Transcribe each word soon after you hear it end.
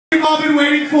all been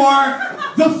waiting for,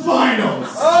 the finals.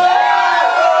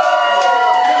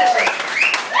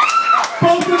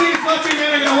 Both of these lucky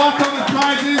men are going to walk home with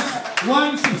prizes,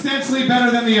 one substantially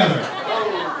better than the other.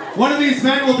 One of these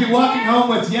men will be walking home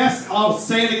with, yes, I'll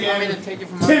say it again,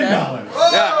 $10.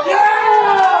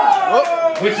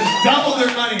 Which is double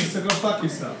their money, so go fuck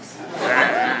yourselves.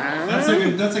 That's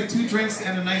like 2 drinks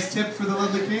and a nice tip for the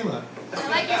lovely Kayla. I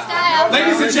like your style.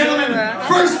 Ladies and gentlemen,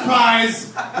 first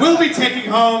prize we'll be taking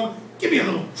home. Give me a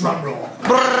little drum roll.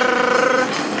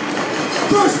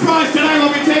 First prize tonight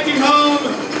we'll be taking home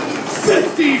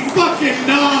 $50 fucking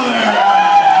dollars.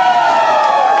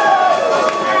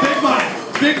 Big money,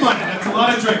 big money. That's a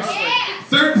lot of drinks. Yeah.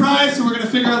 Third prize, so we're gonna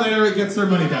figure out later it gets their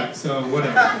money back. So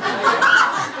whatever.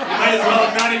 Might as well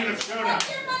have not even have shown up.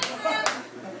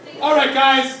 All right,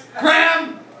 guys.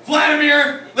 Graham,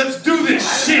 Vladimir, let's do this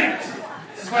shit.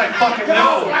 This is what I fucking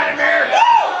know. Vladimir.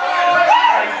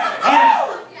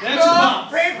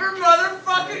 Paper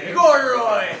motherfucking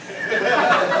Corduroy!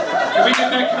 Can we get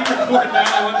that? Can you record that? I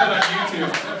want that on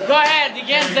YouTube. Go ahead,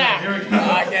 again, Zach. Here we go.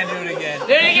 I can't do it again. Do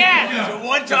it again! It's a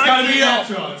one-time It's gotta be deal.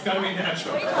 natural. It's gotta be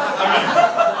natural.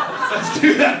 Alright. Let's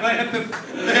do that.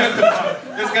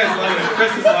 This guy's loving it.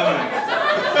 Chris is loving it.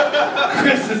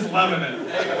 Chris is loving it.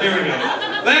 Here we go.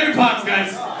 Land your pots,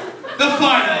 guys. The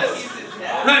finals.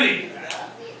 Ready.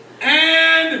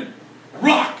 And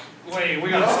rock. Wait, we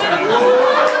gotta start.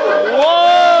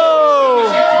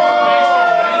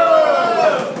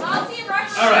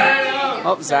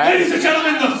 Oh, sorry. Ladies and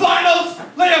gentlemen, the finals.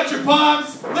 Lay out your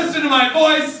palms, listen to my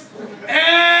voice,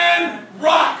 and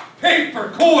rock,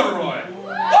 paper, corduroy.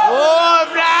 Oh,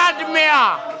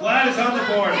 Vladimir! Vlad is on the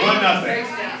board,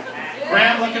 1-0.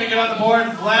 Graham looking to get on the board,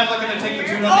 Vlad looking to take the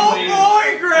 2-0 lead. Oh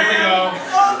boy, Graham! Here we go.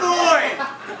 Oh boy!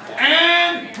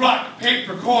 And rock,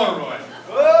 paper, corduroy.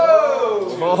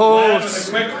 Whoa! Vlad with a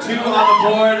quick 2 on the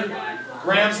board.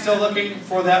 Graham's still looking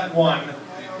for that 1.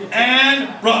 And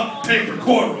rock, paper,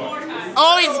 corduroy.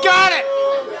 Oh, he's got it!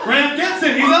 Graham gets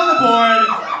it. He's on the board.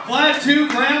 Vlad 2,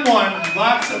 Graham 1.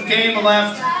 Lots of game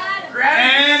left.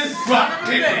 And rock,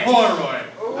 paper, corduroy.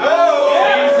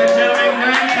 Ladies and gentlemen,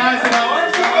 Graham ties it up.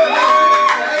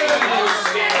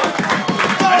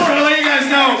 I just want to let you guys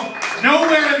know,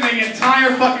 nowhere in the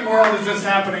entire fucking world is this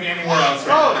happening anywhere else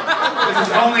right now. This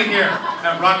is only here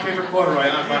at Rock, Paper, Corduroy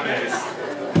on Mondays.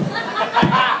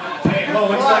 Hey, whoa,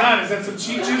 what's going on? Is that some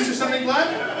cheap juice or something, Vlad?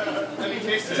 Let me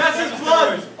taste it. That's his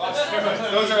blood!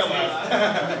 Those are allowed.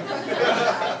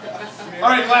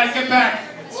 Alright, Vlad, get back.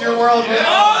 It's your world. Oh,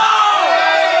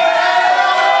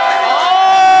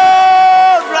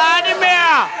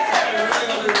 Vladimir!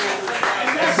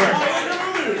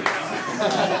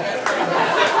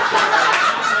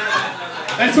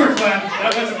 Nice work, Vlad.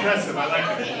 That was impressive. I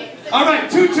like it.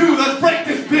 Alright, 2-2. Let's break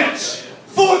this bitch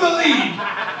for the lead.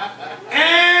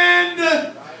 And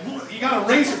you gotta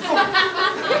raise your foot.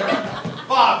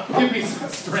 Bob, give me some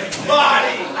strength.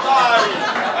 Body!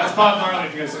 That's Bob Marley,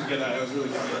 if you guys didn't get that. That was really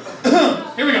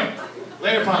funny. Here we go.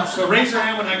 Later, Pops. So raise your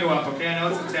hand when I go up, okay? I know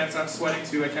it's intense. I'm sweating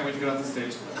too. I can't wait to get off the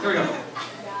stage. Here we go.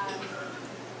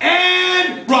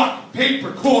 And rock,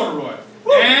 paper, corduroy.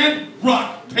 And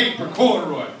rock, paper,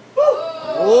 corduroy.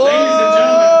 Ladies and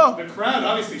gentlemen, the crowd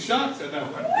obviously shocked at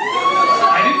that one.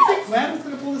 I didn't think Vlad was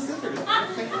going to pull the scissors.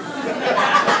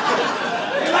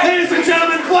 Ladies and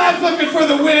gentlemen, Vlad's looking for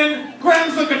the win.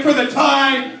 Graham's looking for the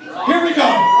tie. Here we go.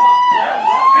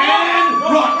 And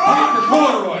rock, paper,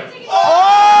 corduroy.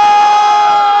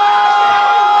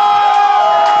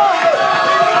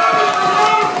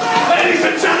 Ladies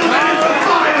and gentlemen, it's the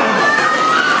final.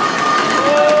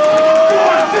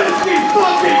 For $50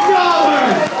 fucking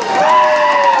dollars.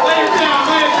 Lay it down,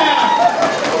 lay it down.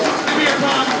 Give me your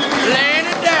palms, give me your Laying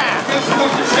it down. Give some more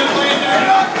shit, lay it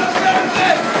down.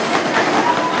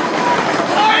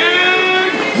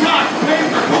 And rock,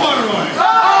 paper, corduroy.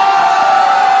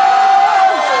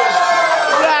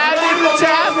 Vladimir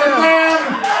champion.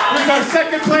 Here's our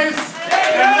second place.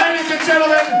 And ladies and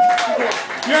gentlemen,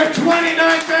 your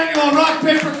 29th annual Rock,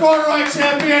 Paper, Corduroy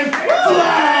champion,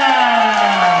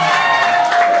 Vlad!